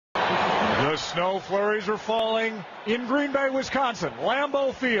The snow flurries are falling in Green Bay, Wisconsin.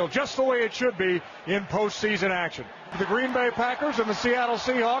 Lambeau Field, just the way it should be in postseason action. The Green Bay Packers and the Seattle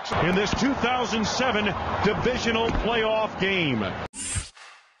Seahawks in this 2007 divisional playoff game.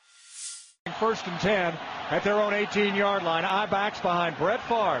 First and 10 at their own 18-yard line. I-backs behind Brett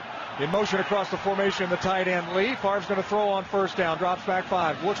Favre. In motion across the formation, the tight end Lee. Favre's going to throw on first down. Drops back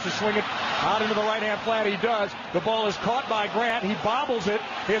 5. Looks to swing it out into the right-hand flat. He does. The ball is caught by Grant. He bobbles it.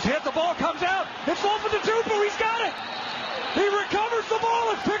 His hit. The ball comes out. It's off at the 2, but he's got it. He recovers the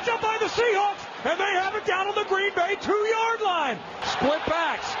ball. It's picked up by the Seahawks, and they have it down on the Green Bay 2-yard line. Split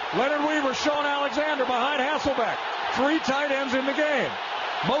backs. Leonard Weaver, Sean Alexander behind Hasselbeck. 3 tight ends in the game.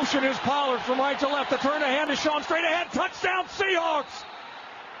 Motion is Pollard from right to left. The turn to hand is Sean straight ahead. Touchdown Seahawks.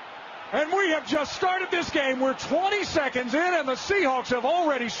 And we have just started this game. We're 20 seconds in, and the Seahawks have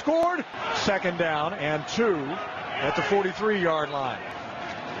already scored. Second down and 2 at the 43-yard line.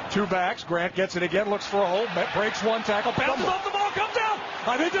 2 backs. Grant gets it again, looks for a hole, breaks 1 tackle, bounces off the ball, comes out.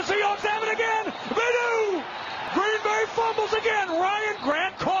 I think the Seahawks have it again. They do. Green Bay fumbles again. Ryan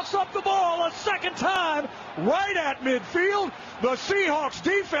Grant coughs up the ball a second time right at midfield. The Seahawks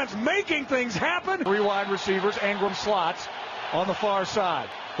defense making things happen. 3 wide receivers, Ingram slots on the far side.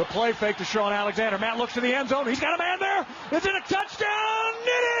 The play fake to Sean Alexander. Matt looks to the end zone. He's got a man there. Is it a touchdown?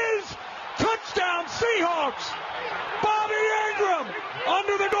 It is! Touchdown Seahawks! Bobby Ingram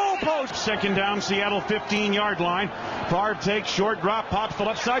under the goalpost. Second down, Seattle 15-yard line. Favre takes short drop, pops the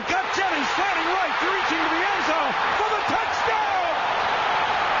left side. Got Jennings sliding right, reaching to the end zone for the touchdown!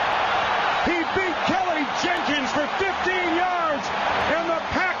 He beat Kelly Jenkins for 15 yards, and the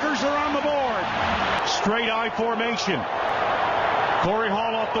Packers are on the board. Straight I formation. Corey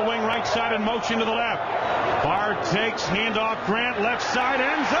Hall off the wing, right side, in motion to the left. Favre takes, handoff, Grant, left side,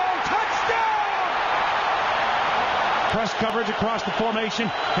 end zone, touchdown! Press coverage across the formation.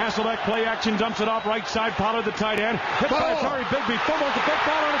 Hasselbeck play action, dumps it off right side. Pollard, the tight end. Hit by Atari Bigby, fumbles the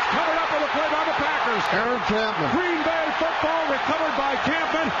football, and it's covered up with a play by the Packers. Aaron Campbell. Green Bay football recovered by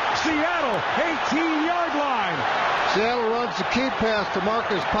Campbell. Seattle, 18-yard line. Seattle runs the key pass to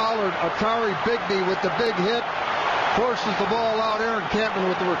Marcus Pollard. Atari Bigby with the big hit. Forces the ball out. Aaron Campbell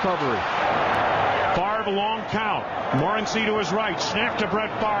with the recovery. Favre, long count. Morency to his right. Snap to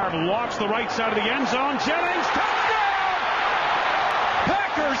Brett Favre. Lofts the right side of the end zone. Jennings, touchdown!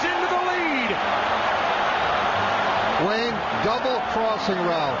 Packers into the lead. Wayne, double crossing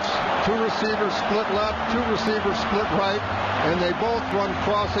routes. 2 receivers split left, 2 receivers split right, and they both run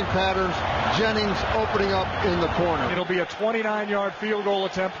crossing patterns. Jennings opening up in the corner. It'll be a 29-yard field goal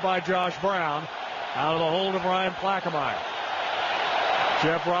attempt by Josh Brown. Out of the hold of Ryan Plaquemine.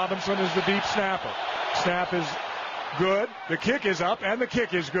 Jeff Robinson is the deep snapper. Snap is good. The kick is up, and the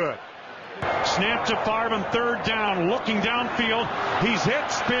kick is good. Snap to Favre on 3rd down. Looking downfield. He's hit,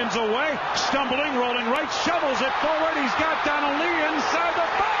 spins away, stumbling, rolling right, shovels it forward. He's got Donnelly inside the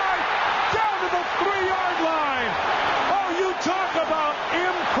 5, down to the 3-yard line. Oh, you talk about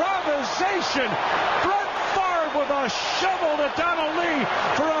improvisation. Brett Favre with a shovel to Donnelly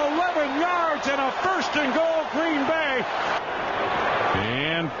for 11 yards and a 1st and goal, Green Bay.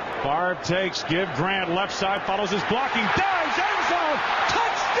 And Favre takes, give Grant left side, follows his blocking, dives, end zone,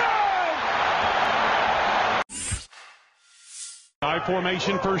 touchdown! I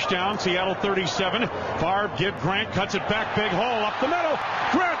formation, 1st down, Seattle 37. Favre, give Grant, cuts it back, big hole up the middle.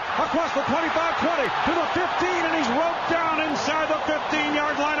 Grant across the 25-20 to the 15, and he's roped down inside the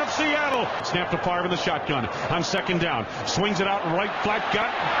 15-yard line of Seattle. Snap to Favre in the shotgun on 2nd down. Swings it out right flat, got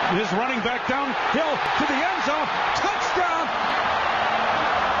his running back downhill to the end zone. Touchdown!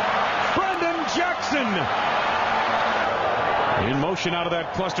 Brendan Jackson. In motion out of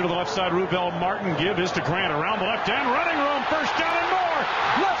that cluster to the left side, Rubel Martin. Give is to Grant around the left end. Running room, 1st down and more.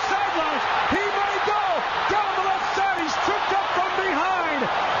 Left sideline. He may go. Down the left side. He's tripped up from behind.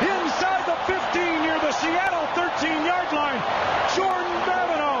 Inside the 15 near the Seattle 13-yard line. Jordan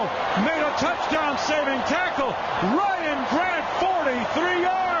Babineau made a touchdown-saving tackle. Ryan Grant, 43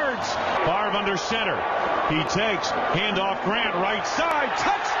 yards. Favre under center. He takes. Handoff Grant, right side.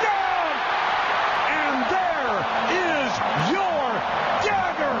 Touchdown! And there is your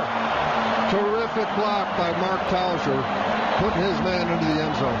dagger. Terrific block by Mark Tauser, putting his man into the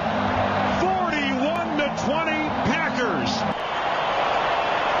end zone. 41-20 Packers.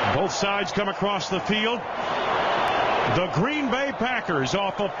 Both sides come across the field. The Green Bay Packers,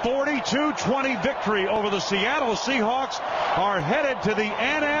 off a 42-20 victory over the Seattle Seahawks, are headed to the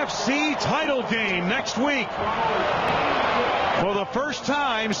NFC title game next week. For the first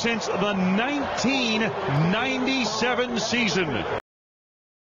time since the 1997 season.